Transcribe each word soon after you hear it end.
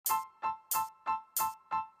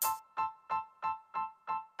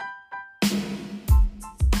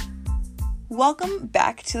Welcome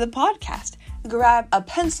back to the podcast. Grab a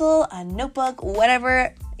pencil, a notebook,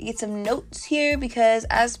 whatever. Get some notes here because,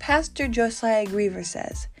 as Pastor Josiah Griever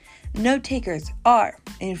says, note takers are,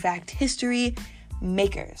 in fact, history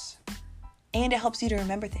makers. And it helps you to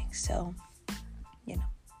remember things. So,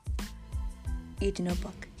 get your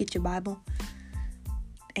notebook, get your Bible,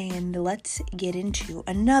 and let's get into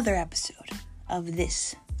another episode of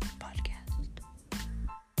this podcast.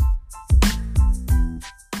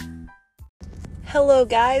 Hello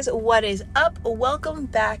guys, what is up? Welcome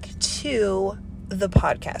back to the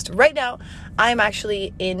podcast. Right now, I'm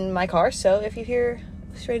actually in my car, so if you hear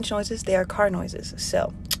strange noises, they are car noises.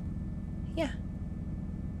 So, yeah.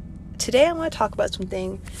 Today I want to talk about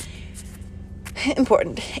something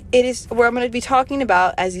important. It is where I'm going to be talking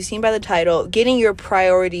about, as you've seen by the title, getting your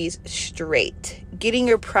priorities straight, getting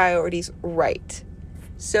your priorities right.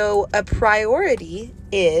 So a priority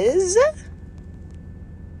is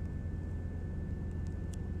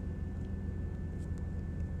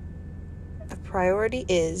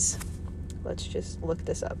let's just look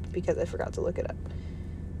this up because I forgot to look it up.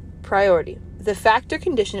 Priority, the fact or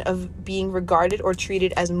condition of being regarded or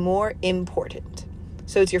treated as more important.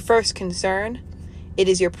 So it's your first concern. It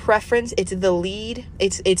is your preference. It's the lead.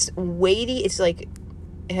 It's weighty. It's like,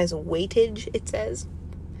 it has weightage, it says.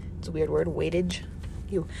 It's a weird word, weightage.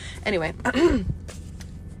 Anyway.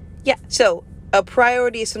 Yeah, so a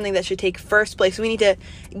priority is something that should take first place. We need to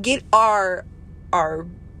get our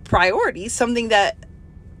priorities, something that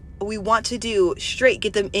we want to do straight,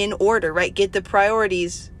 get them in order, right? Get the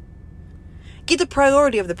priority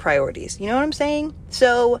of the priorities. You know what I'm saying?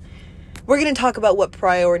 So we're going to talk about what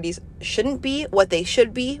priorities shouldn't be, what they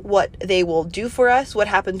should be, what they will do for us, what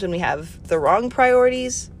happens when we have the wrong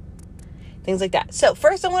priorities, things like that. So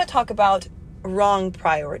first I want to talk about wrong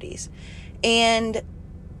priorities and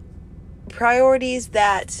priorities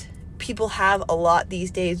that people have a lot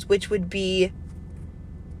these days, which would be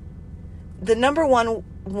the number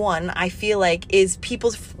one I feel like is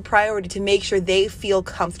people's priority to make sure they feel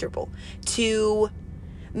comfortable, to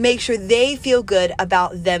make sure they feel good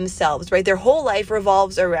about themselves, right? Their whole life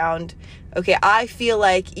revolves around, okay, I feel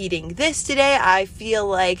like eating this today. I feel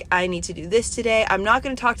like I need to do this today. I'm not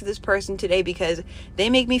going to talk to this person today because they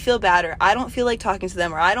make me feel bad, or I don't feel like talking to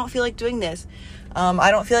them, or I don't feel like doing this. I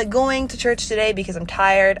don't feel like going to church today because I'm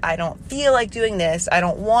tired. I don't feel like doing this. I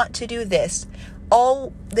don't want to do this.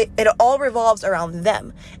 It all revolves around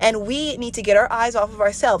them. And we need to get our eyes off of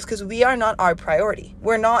ourselves because we are not our priority.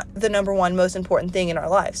 We're not the number one most important thing in our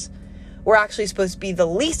lives. We're actually supposed to be the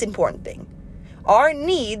least important thing. Our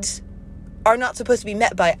needs are not supposed to be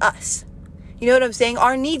met by us. You know what I'm saying?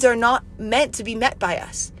 Our needs are not meant to be met by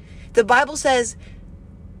us. The Bible says,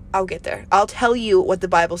 I'll get there. I'll tell you what the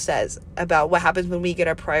Bible says about what happens when we get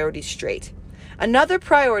our priorities straight. Another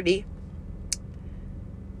priority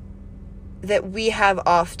that we have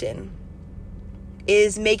often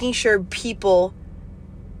is making sure people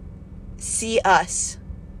see us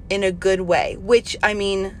in a good way, which, I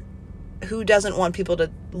mean, who doesn't want people to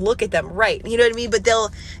look at them right? You know what I mean? But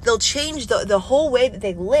they'll change the whole way that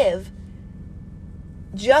they live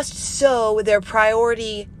just so their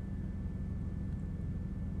priority.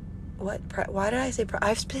 Why did I say?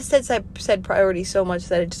 I've said priority so much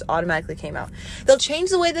that it just automatically came out. They'll change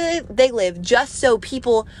the way that they live just so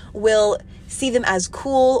people will see them as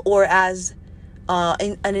cool or as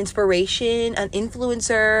an inspiration, an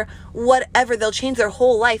influencer, whatever. They'll change their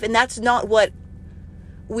whole life, and that's not what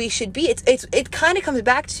we should be. It kind of comes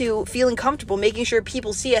back to feeling comfortable, making sure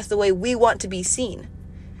people see us the way we want to be seen,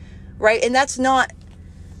 right? And that's not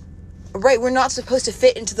right. We're not supposed to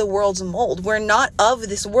fit into the world's mold. We're not of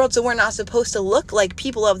this world, so we're not supposed to look like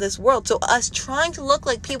people of this world. So us trying to look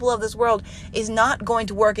like people of this world is not going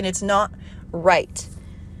to work, and it's not right.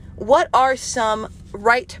 What are some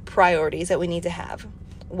right priorities that we need to have?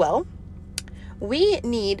 Well, we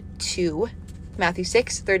need to, Matthew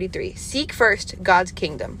 6:33, seek first God's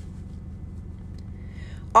kingdom.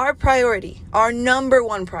 Our priority, our number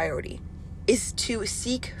one priority, is to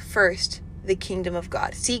seek first the kingdom of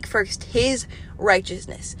God. Seek first his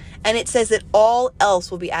righteousness. And it says that all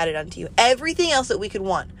else will be added unto you. Everything else that we could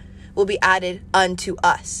want will be added unto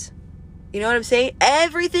us. You know what I'm saying?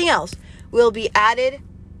 Everything else will be added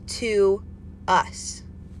to us.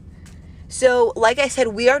 So, like I said,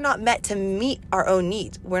 we are not meant to meet our own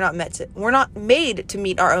needs. We're not made to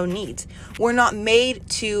meet our own needs. We're not made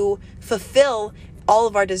to fulfill all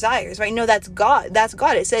of our desires, right? No, that's God. That's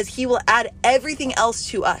God. It says he will add everything else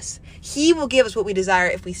to us. He will give us what we desire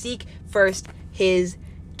if we seek first his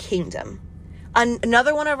kingdom.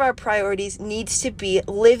 Another one of our priorities needs to be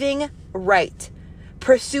living right,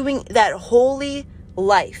 pursuing that holy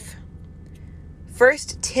life. 1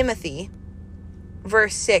 Timothy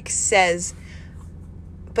verse 6 says,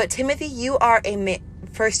 but Timothy, you are a man.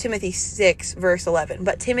 1 Timothy 6 verse 11.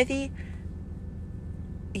 But Timothy,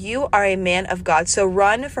 you are a man of God, so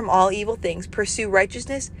run from all evil things, pursue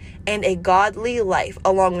righteousness and a godly life,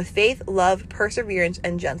 along with faith, love, perseverance,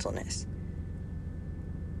 and gentleness.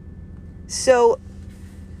 So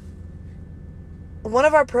one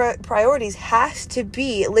of our priorities has to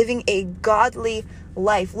be living a godly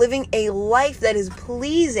life, living a life that is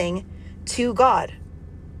pleasing to God.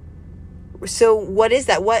 So what is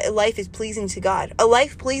that? What life is pleasing to God? A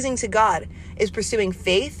life pleasing to God is pursuing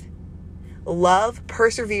faith, love,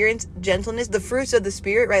 perseverance, gentleness, the fruits of the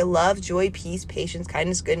Spirit, right? Love, joy, peace, patience,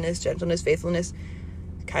 kindness, goodness, gentleness, faithfulness,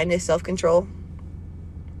 kindness, self-control.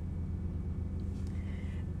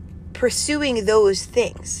 Pursuing those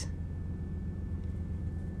things.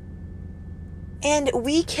 And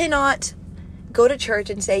we cannot go to church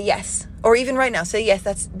and say yes, or even right now say, yes,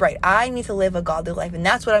 that's right. I need to live a godly life, and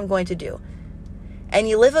that's what I'm going to do. And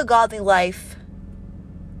you live a godly life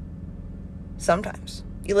sometimes.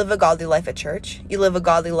 You live a godly life at church. You live a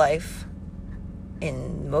godly life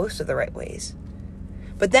in most of the right ways.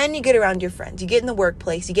 But then you get around your friends. You get in the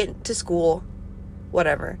workplace. You get to school,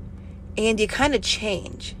 whatever. And you kind of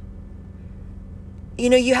change. You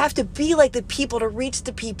know, you have to be like the people to reach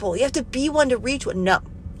the people. You have to be one to reach one. No.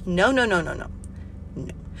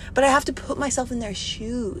 But I have to put myself in their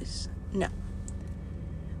shoes. No.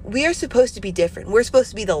 We are supposed to be different. We're supposed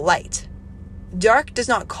to be the light. Dark does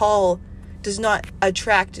not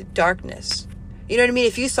attract darkness. You know what I mean?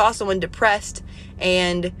 If you saw someone depressed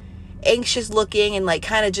and anxious looking and like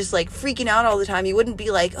kind of just like freaking out all the time, you wouldn't be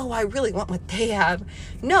like, oh, I really want what they have.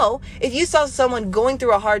 No, if you saw someone going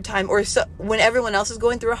through a hard time, or when everyone else is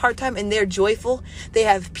going through a hard time and they're joyful, they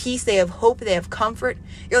have peace, they have hope, they have comfort,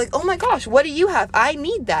 you're like, oh my gosh, what do you have? I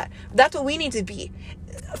need that. That's what we need to be.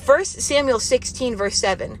 1 Samuel 16 verse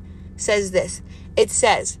 7 says this. It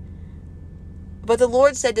says, but the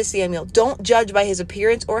Lord said to Samuel, don't judge by his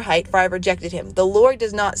appearance or height, for I have rejected him. The Lord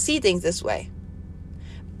does not see things this way.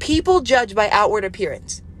 People judge by outward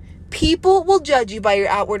appearance. People will judge you by your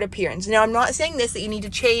outward appearance. Now, I'm not saying this, that you need to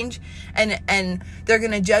change and they're going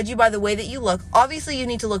to judge you by the way that you look. Obviously, you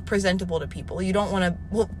need to look presentable to people. You don't want to,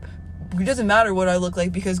 well, it doesn't matter what I look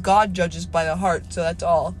like because God judges by the heart. So that's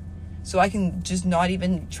all. So I can just not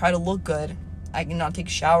even try to look good. I can not take a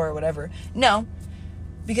shower or whatever. No,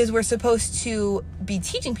 because we're supposed to be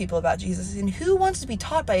teaching people about Jesus. And who wants to be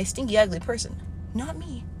taught by a stinky, ugly person? Not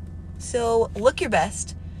me. So look your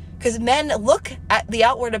best. Because men look at the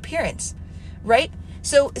outward appearance, right?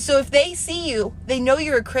 So if they see you, they know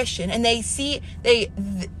you're a Christian, and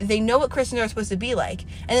they know what Christians are supposed to be like,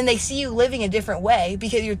 and then they see you living a different way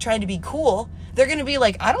because you're trying to be cool. They're going to be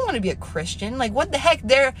like, I don't want to be a Christian. Like, what the heck?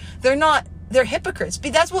 They're hypocrites.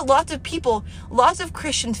 But that's what lots of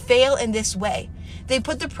Christians fail in this way. They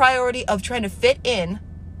put the priority of trying to fit in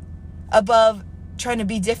above trying to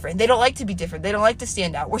be different. They don't like to be different. They don't like to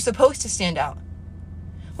stand out. We're supposed to stand out.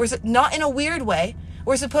 We're not in a weird way.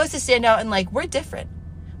 We're supposed to stand out and like, we're different.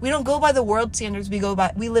 We don't go by the world standards. We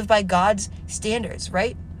live by God's standards,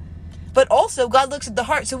 right? But also God looks at the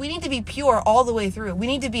heart. So we need to be pure all the way through. We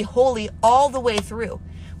need to be holy all the way through.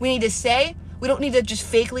 We need to say, we don't need to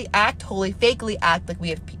just fakely act holy, fakely act like we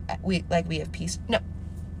have peace. No.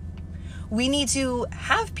 We need to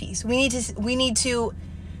have peace. We need to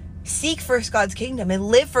seek first God's kingdom and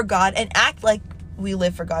live for God and act like we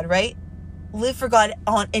live for God, right? Live for God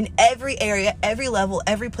in every area, every level,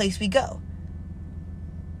 every place we go.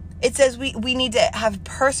 It says we need to have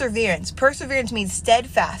perseverance. Perseverance means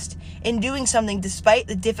steadfast in doing something despite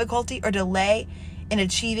the difficulty or delay in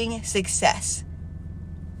achieving success.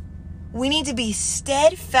 We need to be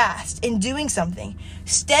steadfast in doing something.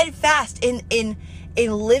 Steadfast in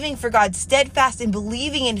living for God. Steadfast in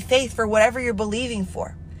believing in faith for whatever you're believing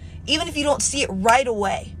for. Even if you don't see it right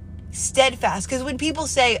away. Steadfast. Because when people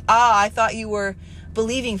say, I thought you were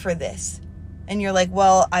believing for this, and you're like,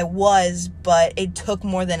 well, I was, but it took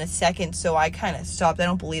more than a second, so I kind of stopped. I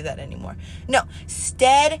don't believe that anymore. No,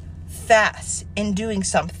 steadfast in doing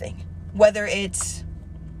something, whether it's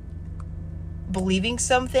believing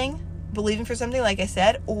for something, like I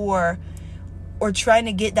said, or trying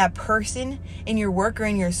to get that person in your work or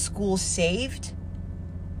in your school saved.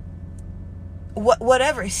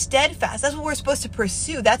 Whatever, steadfast. That's what we're supposed to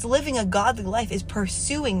pursue. That's living a godly life, is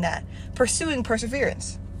pursuing that. Pursuing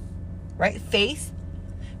perseverance, right?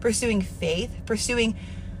 Pursuing faith, pursuing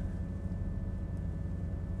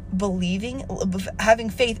believing.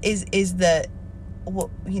 Having faith is the,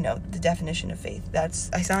 the definition of faith.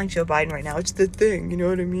 I sound like Joe Biden right now. It's the thing, you know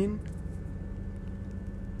what I mean?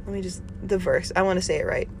 the verse. I want to say it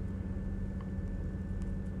right.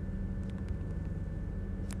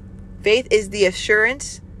 Faith is the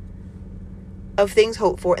assurance of things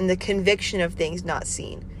hoped for and the conviction of things not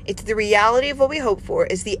seen. It's the reality of what we hope for.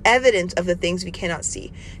 It's the evidence of the things we cannot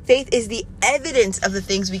see. Faith is the evidence of the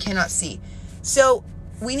things we cannot see. So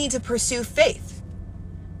we need to pursue faith,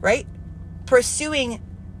 right? Pursuing,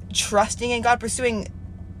 trusting in God, pursuing,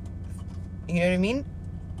 you know what I mean?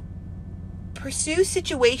 Pursue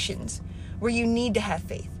situations where you need to have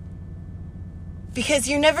faith. Because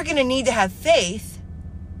you're never going to need to have faith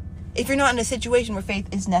if you're not in a situation where faith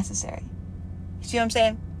is necessary. You see what I'm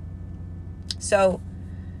saying? So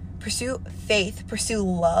pursue faith, pursue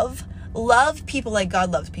love. Love people like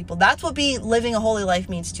God loves people. That's what living a holy life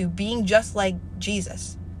means too. Being just like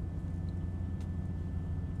Jesus.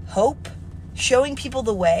 Hope, showing people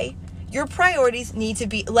the way. Your priorities need to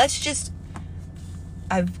be,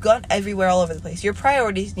 I've gone everywhere all over the place. Your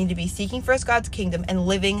priorities need to be seeking first God's kingdom and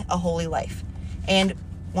living a holy life. And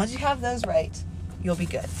once you have those right, you'll be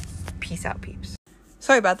good. Peace out, peeps.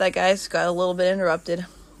 Sorry about that, guys. Got a little bit interrupted.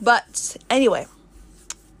 But anyway,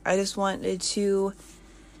 I just wanted to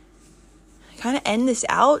kind of end this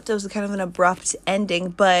out. It was kind of an abrupt ending,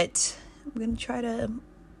 but I'm going to try to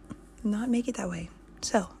not make it that way.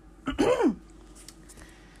 So,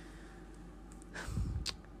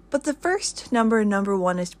 but the first number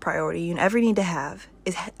one is priority you ever need to have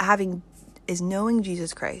is knowing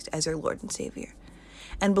Jesus Christ as your Lord and Savior,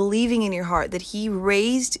 and believing in your heart that He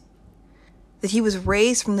was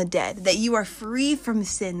raised from the dead, that you are free from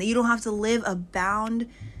sin, that you don't have to live a bound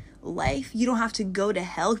life. You don't have to go to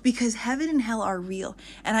hell, because heaven and hell are real.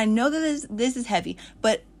 And I know that this is heavy,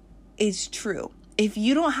 but it's true. If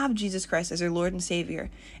you don't have Jesus Christ as your Lord and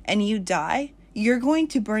Savior and you die, you're going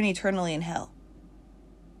to burn eternally in hell.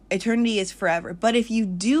 Eternity is forever. But if you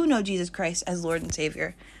do know Jesus Christ as Lord and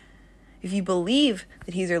Savior, if you believe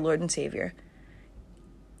that He's your Lord and Savior,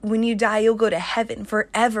 when you die, you'll go to heaven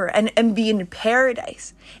forever and be in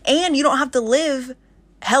paradise. And you don't have to live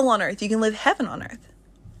hell on earth. You can live heaven on earth.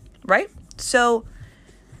 Right? So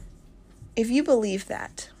if you believe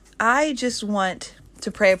that, I just want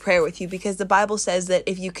to pray a prayer with you, because the Bible says that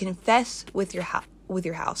if you confess with your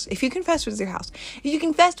if you confess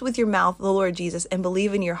with your mouth the Lord Jesus and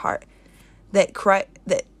believe in your heart that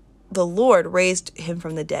the Lord raised Him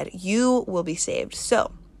from the dead, you will be saved.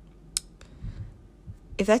 So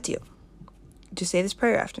if that's you, just say this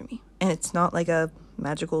prayer after me. And it's not like a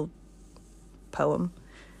magical poem.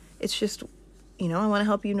 It's just, I want to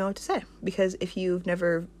help you know what to say. Because if you've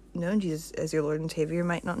never known Jesus as your Lord and Savior, you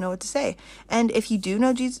might not know what to say. And if you do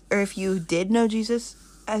know Jesus, or if you did know Jesus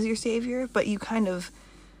as your Savior, but you kind of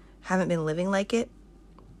haven't been living like it,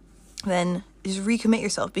 then just recommit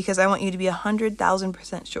yourself, because I want you to be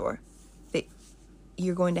 100,000% sure that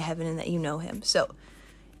you're going to heaven and that you know Him. So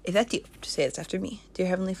if that's you, just say this after me. Dear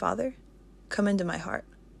Heavenly Father, come into my heart.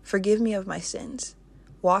 Forgive me of my sins.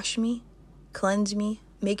 Wash me, cleanse me,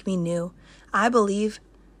 make me new. I believe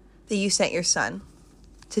that you sent your Son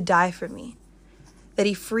to die for me, that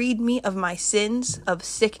He freed me of my sins, of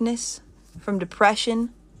sickness, from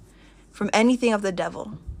depression, from anything of the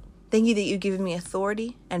devil. Thank you that you've given me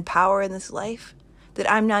authority and power in this life, that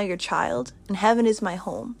I'm now your child, and heaven is my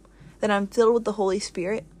home, that I'm filled with the Holy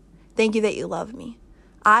Spirit. Thank you that you love me.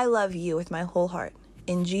 I love you with my whole heart.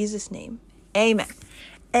 In Jesus' name, amen.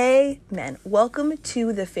 Amen. Welcome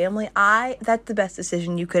to the family. That's the best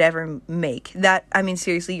decision you could ever make.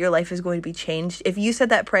 Seriously, your life is going to be changed. If you said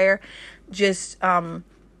that prayer, just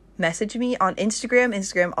message me on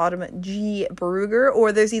Instagram Autumn G. Bruger,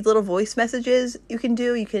 or there's these little voice messages you can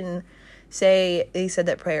do. You can say you said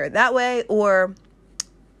that prayer that way, or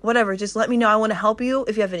whatever. Just let me know. I want to help you.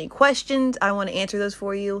 If you have any questions, I want to answer those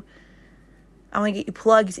for you. I want to get you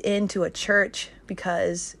plugged into a church,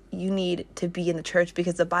 because you need to be in the church,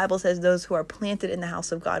 because the Bible says those who are planted in the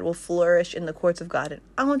house of God will flourish in the courts of God. And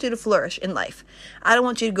I want you to flourish in life. I don't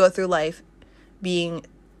want you to go through life being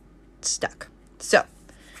stuck. So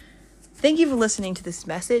thank you for listening to this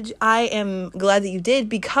message. I am glad that you did,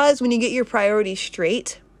 because when you get your priorities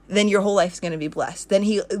straight, then your whole life is going to be blessed. Then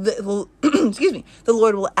the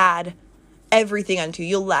Lord will add everything unto you.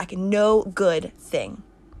 You'll lack no good thing.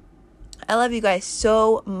 I love you guys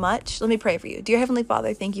so much. Let me pray for you. Dear Heavenly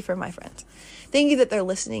Father, thank you for my friends. Thank you that they're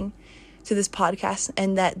listening to this podcast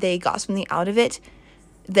and that they got something out of it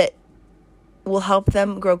that will help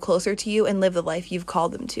them grow closer to you and live the life you've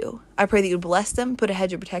called them to. I pray that you bless them, put a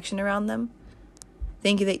hedge of protection around them.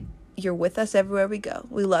 Thank you that you're with us everywhere we go.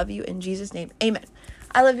 We love you in Jesus' name. Amen.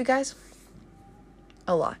 I love you guys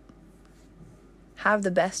a lot. Have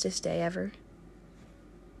the bestest day ever.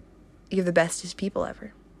 You're the bestest people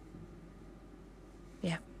ever.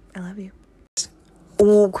 I love you.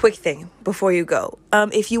 Oh, quick thing before you go.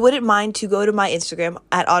 If you wouldn't mind to go to my Instagram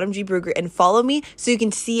at Autumn G. Brugger and follow me so you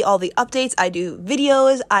can see all the updates. I do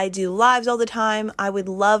videos, I do lives all the time. I would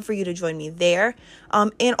love for you to join me there.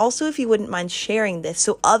 And also if you wouldn't mind sharing this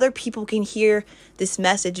so other people can hear this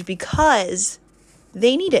message because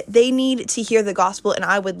they need it. They need to hear the gospel, and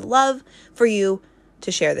I would love for you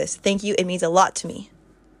to share this. Thank you. It means a lot to me.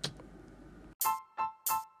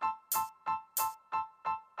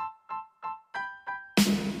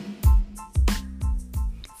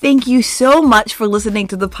 Thank you so much for listening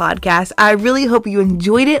to the podcast. I really hope you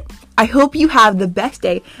enjoyed it. I hope you have the best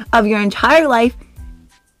day of your entire life.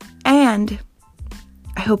 And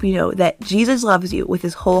I hope you know that Jesus loves you with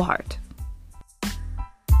his whole heart.